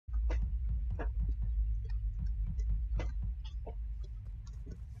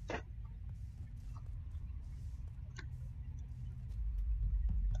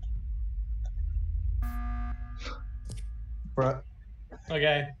bro.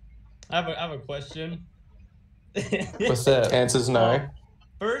 Okay, I have a question. What's that? Answer's no.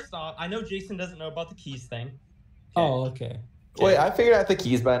 First off, I know Jason doesn't know about the keys thing. Okay. Oh, okay. Wait, I figured out the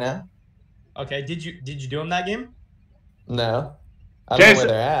keys by now. Okay, did you do him that game? No. I don't know where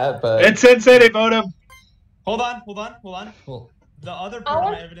they're at, but... It's Sincity, vote him! Hold on. Cool. The other part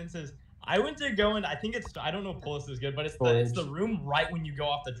of my evidence is, I went to go and I think it's, I don't know if Pulse is good, but it's the room right when you go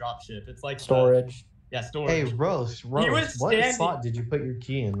off the dropship. It's like storage. Storage. Hey, Roast, what slot did you put your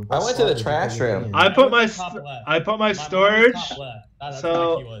key in? I went to the trash room. I put my storage.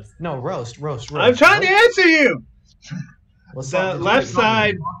 So no, Roast. I'm trying to answer you. The left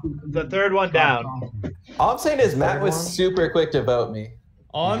side, the third one down. All I'm saying is Matt was super quick to vote me.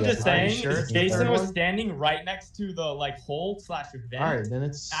 All I'm just saying is Jason was standing right next to the hole/vent. Alright, then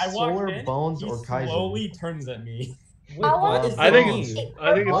it's Solar, Bones, or Kaiser. He slowly turns at me. I think it's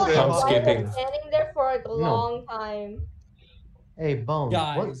I'm skipping. Standing there for a long time. Hey, Bones,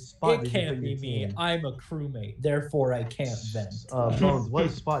 guys, what spot it can't be me. I'm a crewmate, therefore I can't vent. Bones,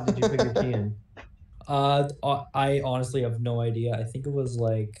 what spot did you put your key in? I honestly have no idea. I think it was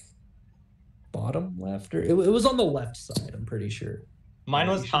like bottom left, or it was on the left side. I'm pretty sure. Mine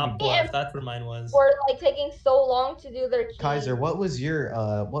was top left. That's where mine was. Were like taking so long to do their key. Kaiser, what was your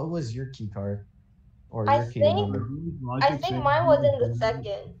key card? Or I your key think number? I think mine was in the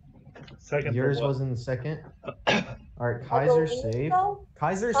second. Yours was in the second. All right, Kaiser's safe. So?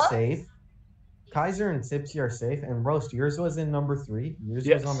 Kaiser's safe. Kaiser and Tipsy are safe, and Roast, yours was in number 3. Yours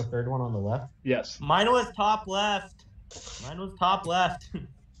was on the third one on the left. Yes. Mine was top left.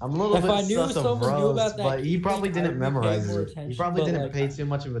 I'm a little bit sus of Roast, but he probably didn't memorize it. He probably didn't pay too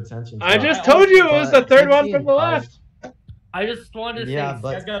much of attention. I just told you it was the third one from the left. I just wanted to say,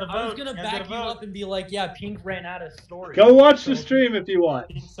 but I was gonna back you up and be like, yeah, Pink ran out of storage. Go watch the stream if you want.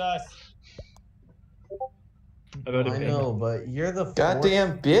 I know, but you're the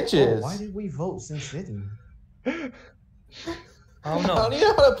goddamn bitches. Oh, why did we vote Sincity? Oh no! How do you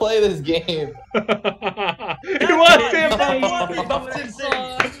know how to play this game? It was him.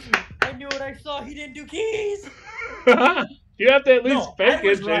 I knew what I saw. He didn't do keys. You have to at least fake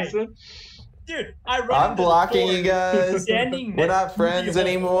it, Jason. Dude, I'm blocking you guys. We're not friends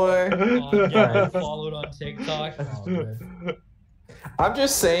anymore. I followed on TikTok. I'm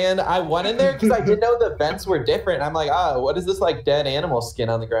just saying, I went in there because I didn't know the vents were different. I'm like, what is this like dead animal skin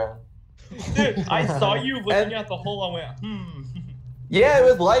on the ground? Dude, I saw you looking at the hole. I went, Yeah, it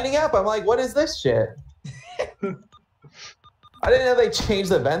was lighting up. I'm like, what is this shit? I didn't know they changed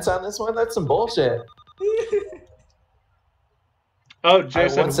the vents on this one. That's some bullshit. Oh,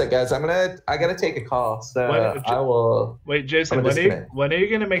 Jason. Right, one sec, guys. I gotta take a call. So I will. Wait, Jason. When are you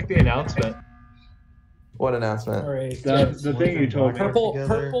gonna make the announcement? What announcement? All right. The thing you told me.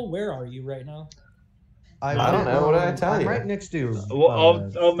 Purple. Where are you right now? I don't know. What did I tell you? I'm right next to. Well,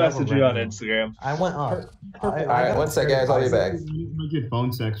 I'll message you on Instagram. I went up. All right, one sec, guys. I'll be back. You get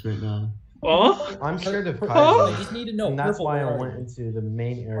phone sex right now. Oh? I'm scared of Kaiser. I just need to know. And that's why I went into the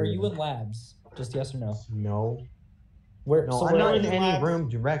main area. Are you in labs? Just yes or no? No. Where? No, so I'm not in any room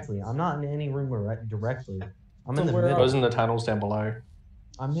directly. I'm not in any room directly. I'm in the middle. I was in the tunnels down below.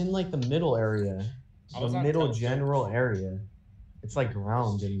 I'm in like the middle area. The middle general area. It's like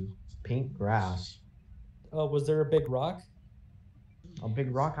ground and pink grass. Oh, was there a big rock? A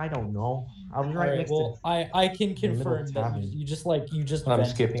big rock? I don't know. I was right next to. I can confirm that you just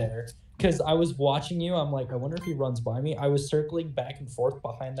vented there. Because I was watching you, I'm like, I wonder if he runs by me. I was circling back and forth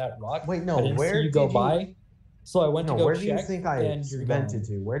behind that rock. Wait, no, I didn't see you go by. So I went to go where check. Do you think I vented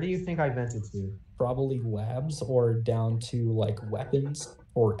to? Where do you think I vented to? Probably labs or down to like weapons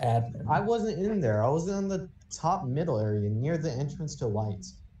or admin. I wasn't in there. I was in the top middle area near the entrance to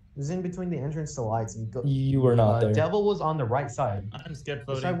lights. It was in between the entrance to lights and you were not there. Devil was on the right side. I'm scared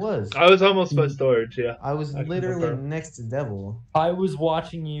voting. Yes, I was. I was almost by storage, yeah. I was literally next to Devil. I was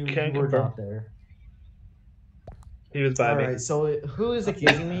watching you. You were not there. He was by me. Alright, so who is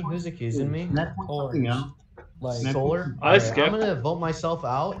accusing me? Who's accusing me? Like Solar? I skipped. I'm gonna vote myself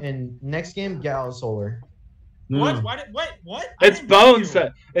out, and next game, get out Solar. What? What? It's Bones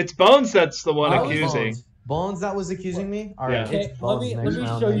that. It's Bones that's the one accusing. Bones that was accusing me? Alright, okay, let me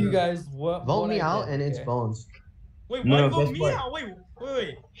show you guys what. Vote me out, and it's Bones. Wait, why vote me out? Wait.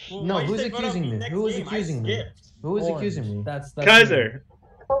 Well, no, who's accusing me? Who is accusing me? Who is accusing me? That's Kaiser.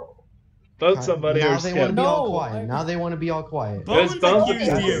 Vote somebody now or they want to be all quiet. Now they want to be all quiet. Bones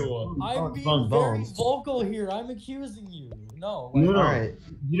accused you. I'm being very vocal here. I'm accusing you. No. All right.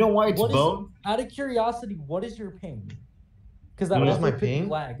 You know why it's Bones? Out of curiosity, what is your ping? Because that was my ping.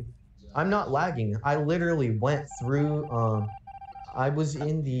 Lag. I'm not lagging. I literally went through. I was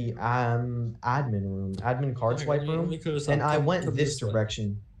in the admin card swipe room, and I went this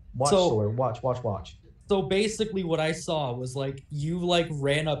direction. Watch, Solar. Watch. So basically, what I saw was like you like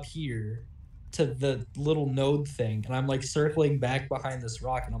ran up here to the little node thing, and I'm like circling back behind this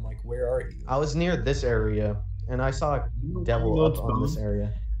rock, and I'm like, where are you? I was near this area, and I saw a devil up on this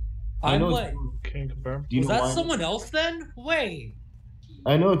area. I'm like, can you confirm? Was that someone else then? Wait.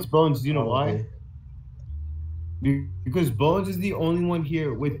 I know it's Bones. Do you know why? Because Bones is the only one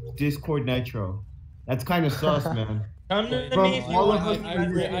here with Discord Nitro. That's kind of sus, man. Come to me if you want.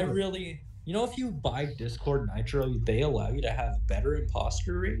 I really, you know, if you buy Discord Nitro, they allow you to have better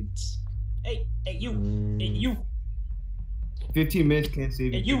imposter rates. Hey, you. 15 minutes can't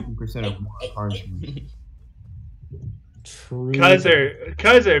save you 50% of more punishment. True. Kaiser,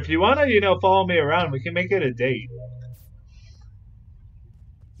 if you want to, follow me around, we can make it a date.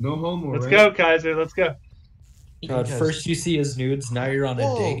 No homo. Let's go, Kaiser. Let's go. God, first you see his nudes, now you're on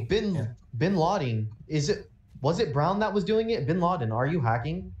a date. Bin Laden. Was it Brown that was doing it? Bin Laden, are you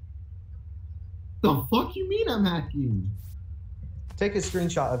hacking? The fuck you mean I'm hacking? Take a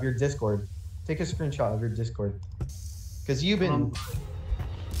screenshot of your Discord. Because you've been...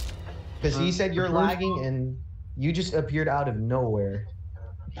 Because he said you're lagging and you just appeared out of nowhere.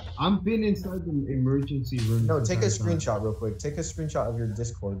 I've been inside the emergency room. No, take a screenshot real quick. Take a screenshot of your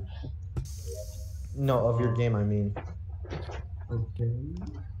Discord. No, of your game, I mean. Okay.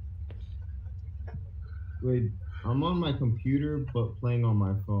 Wait, I'm on my computer, but playing on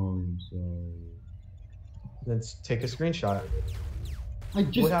my phone, so... Let's take a screenshot. I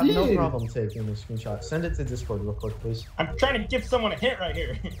just would have did. no problem taking a screenshot. Send it to Discord real quick, please. I'm trying to give someone a hint right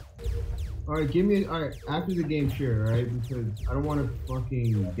here. Alright, alright, after the game, sure, alright? Because I don't want to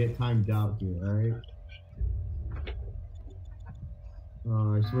fucking get timed out here, alright?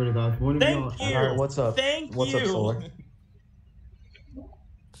 I swear to God, one of y'all... Thank you! Alright, what's up? What's up, Solar?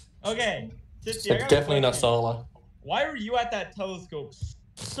 Okay. It's definitely not Solar. Why were you at that telescope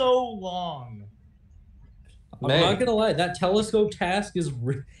so long? I'm not gonna lie, that telescope task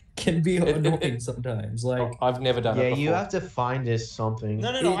can be annoying sometimes. Like I've never done it before. Yeah, you have to find this something.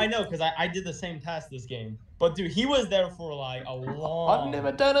 No, I know, because I did the same task this game. But dude, he was there for like a long I've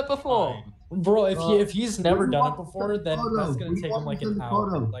never done it before. time. Bro, if he's never done it before, then that's gonna take him like an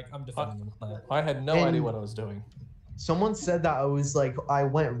hour. Like I'm defending him with that. I had no idea what I was doing. Someone said that I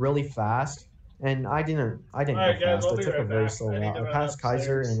went really fast, and I didn't go fast. I took a very slow route. I passed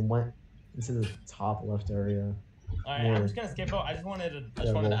Kaiser and went into the top left area. Alright, I'm just gonna skip out. I just wanted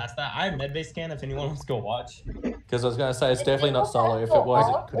to ask that. I have medbay scan if anyone wants to go watch. Because I was gonna say it's definitely not Solar. If it was,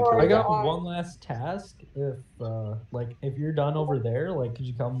 it could have killed. I got one last task. If you're done over there, like, could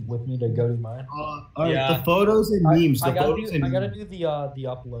you come with me to go to mine? Alright, yeah. The photos and memes. I gotta do the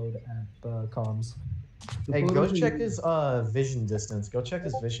upload at comms. Hey, go check his vision distance. Go check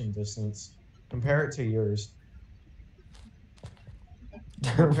his vision distance. Compare it to yours.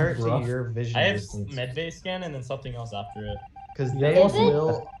 Compare it to your vision. I have distance. medbay scan and then something else after it. Because they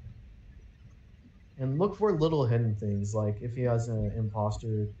will. And look for little hidden things, like if he has an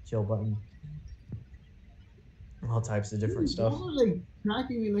imposter kill button. All types of different stuff. Like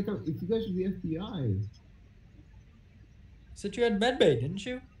tracking me like if you guys are the FBI. Said you had medbay, didn't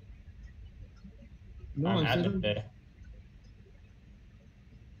you? No, I said medbay.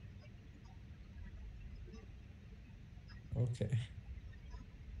 Okay.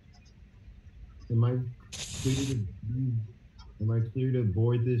 Am I clear to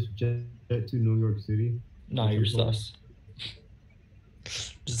board this jet to New York City? Nah, you're sus.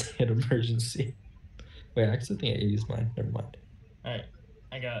 Just hit emergency. Wait, I actually think I used mine. Never mind. Alright,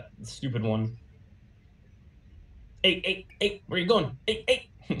 I got the stupid one. Hey, where you going? Hey.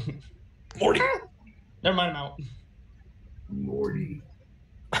 Morty! Never mind, I'm out. Morty,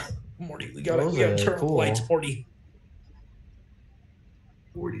 we gotta turn the lights, Morty.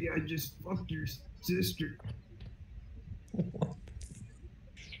 Morty, I just fucked your sister.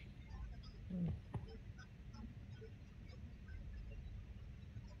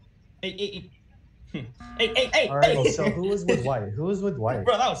 Hey. All right, so who was with White?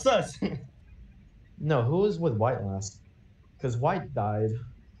 Bro, that was sus. No, who was with White last? Because White died.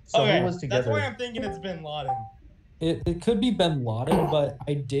 So okay, who was together? that's why I'm thinking it's Bin Laden. It could be Bin Laden, but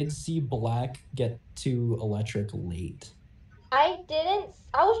I did see Black get to Electric late. I didn't.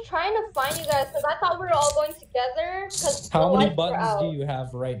 I was trying to find you guys because I thought we were all going together. How many buttons do you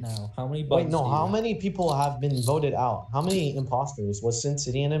have right now? How many buttons? Wait, no. How many people have been voted out? How many imposters? Was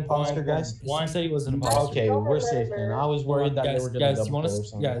Sincity an imposter, guys? Sincity was an imposter. Okay, we're safe then. I was worried that they were going to double or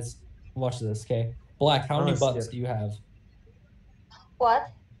something. Guys, watch this, okay? Black, how many buttons do you have? What?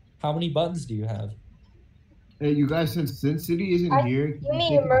 How many buttons do you have? Hey, you guys, since Sincity isn't here, You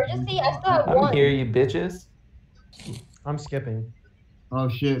mean emergency? I still have one. I'm here, you bitches. I'm skipping. Oh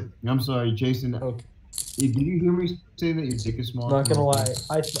shit! I'm sorry, Jason. Okay. Did you hear me say that your dick is small? Not gonna lie,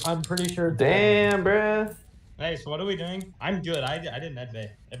 I'm pretty sure. Damn, bruh. Hey, so what are we doing? I'm good. I did medbay.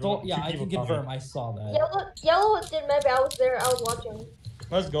 So, yeah, I can confirm. I saw that. Yellow did medbay. I was there. I was watching.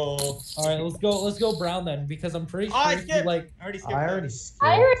 Let's go. All right, let's go brown then, because I'm pretty sure he, like. I already skipped.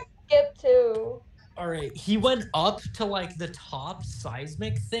 I already skipped too. All right, he went up to like the top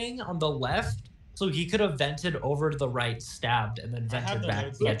seismic thing on the left, so he could have vented over to the right, stabbed, and then vented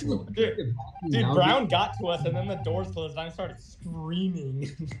back to get to him. Dude, Brown got to us, and then the doors closed, and I started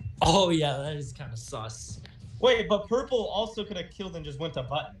screaming. Oh yeah, that is kind of sus. Wait, but Purple also could have killed and just went to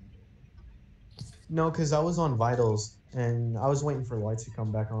button. No, because I was on vitals, and I was waiting for lights to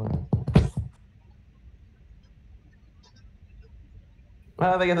come back on.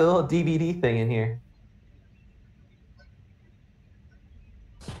 Wow, they got the little DVD thing in here.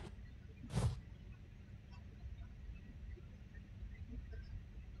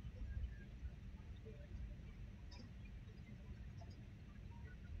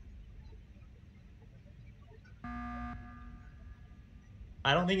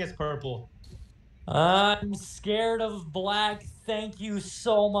 I don't think it's Purple. I'm scared of black. Thank you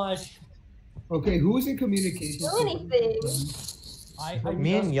so much. Okay, who was in communication? Do anything.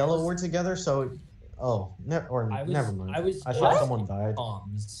 Me and Yellow were together, so never mind. I thought someone died.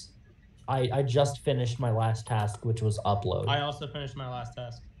 I just finished my last task, which was upload. I also finished my last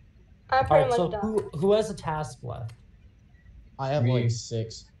task. I pretty much done. Who has a task left? I have like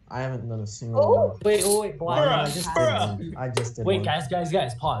 6. I haven't done a single one. Wait, Black. I just did Wait, one. guys,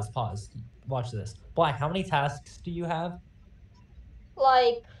 pause. Watch this. Black, how many tasks do you have?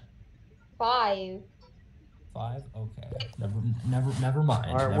 Like 5. 5? Okay. Never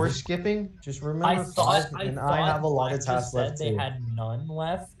mind. Alright, we're skipping. Just remember I have a lot of tasks left too. They had none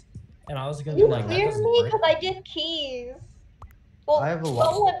left, and I was gonna be like, hear me? Because I did keys. Well, I have a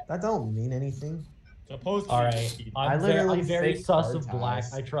lot. That don't mean anything. Supposed to. Alright. I'm very sus of Black.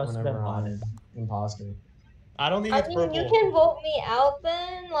 I trust them on it. Imposter. I don't think it's Purple. You can vote me out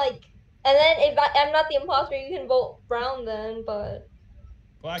then, like, and then if I'm not the imposter, you can vote Brown then, but.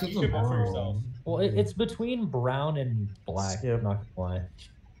 Black, you should vote for yourself. Well, it's between Brown and Black. Yep. I'm not gonna lie.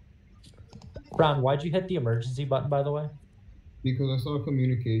 Brown, why'd you hit the emergency button, by the way? Because I saw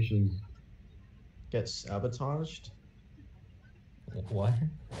communications. Get sabotaged? What?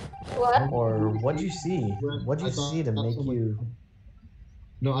 What? Or what'd you see? What'd you see to make you...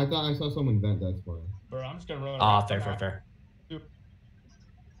 No, I thought I saw someone vent, that's why. Bro, I'm just gonna run around. Fair. God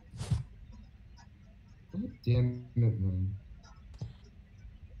damn it, man.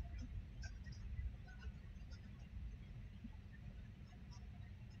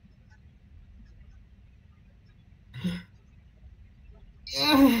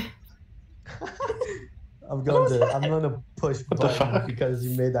 I'm gonna push button because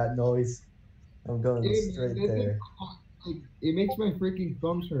you made that noise. I'm going straight there. It makes my freaking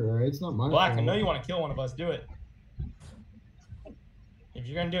thumbs hurt, alright? It's not my Black, fault. I know you want to kill one of us. Do it. If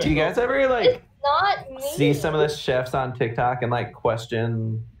you're gonna do it. Do you guys ever like not me. see some of the chefs on TikTok and like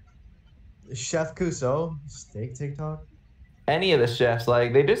question Chef Kuso steak TikTok? Any of the chefs?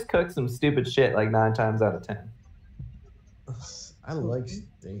 Like they just cook some stupid shit like 9 times out of 10. I like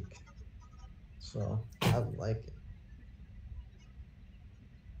steak, so I like it.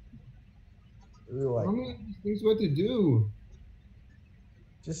 How many things what to do?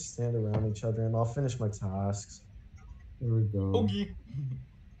 Just stand around each other and I'll finish my tasks. There we go. Okay.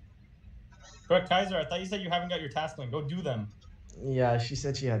 But Kaiser, I thought you said you haven't got your task link. Go do them. Yeah, she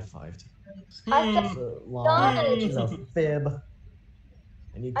said she had 5. I She's a fib.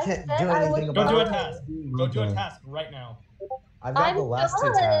 And you can't do anything about it. Go do a task. Go do a task right now. I've got the last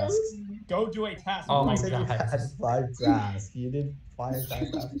 2 tasks. Go do a task. Oh my god. You had 5 tasks. You did 5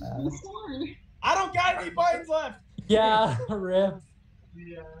 tasks that fast. I don't got any buttons left. Yeah, rip.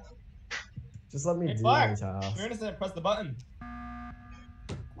 Yeah. Just let me do Black, my task. you're innocent. Press the button.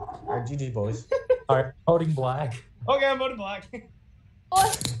 Alright, GG boys. Alright, voting Black. Okay, I'm voting Black.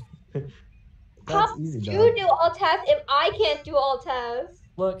 What? That's easy, you do all tasks if I can't do all tasks?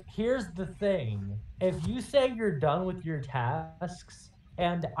 Look, here's the thing. If you say you're done with your tasks,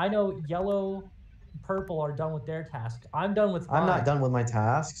 and I know Yellow, Purple are done with their tasks, I'm done with mine. I'm not done with my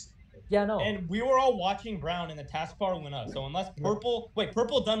tasks. Yeah, no. And we were all watching Brown, and the taskbar went up. So unless Purple,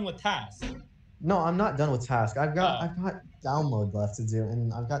 Purple done with tasks. No, I'm not done with tasks. I've got download left to do,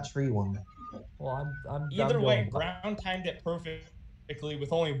 and I've got tree one. Well, I'm either way. Brown timed it perfectly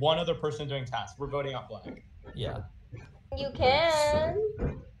with only one other person doing tasks. We're voting out Black. Yeah. You can.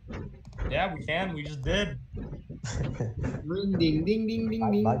 Yeah, we can. We just did. Ring ding ding ding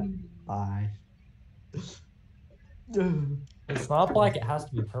ding ding. Bye. It's not black. It has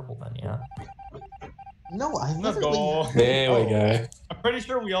to be purple then. Yeah. No, I Let's literally. go. There we go. I'm pretty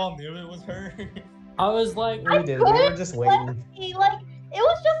sure we all knew it was her. I was like, We did. We were just waiting. Like, it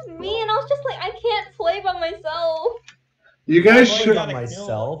was just me, and I was just like, I can't play by myself. You guys Well, should. By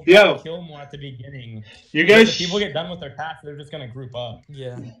myself. Yo. Kill more at the beginning. You guys. If people get done with their tasks, they're just gonna group up.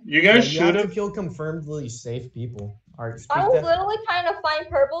 yeah. You guys You should have to have. kill confirmedly safe people. Alright, speak I was that. literally trying to find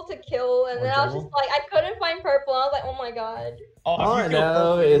purple to kill, and Or then I was Joel? just like, I couldn't find purple. And I was like, oh my god. Oh, All I if you kill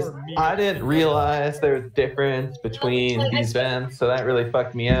know purple, is you're I didn't realize there was a difference between these vents, so that really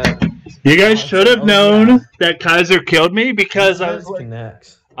fucked me up. You guys should have Oh, known yeah. that Kaiser killed me because I was like,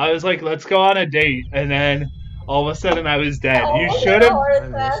 Connects. let's go on a date, and then all of a sudden I was dead. Oh, You I should have I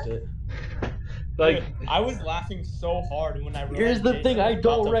missed it. like. Dude, I was laughing so hard when I realized Here's the Jason thing. I was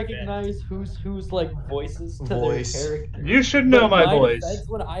about don't to recognize who's like voices to Voice. their character. You should know But my voice. defense,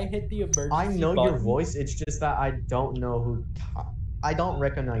 when I hit the emergency I know your button, voice. It's just that I don't know who. I don't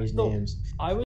recognize So, names. I was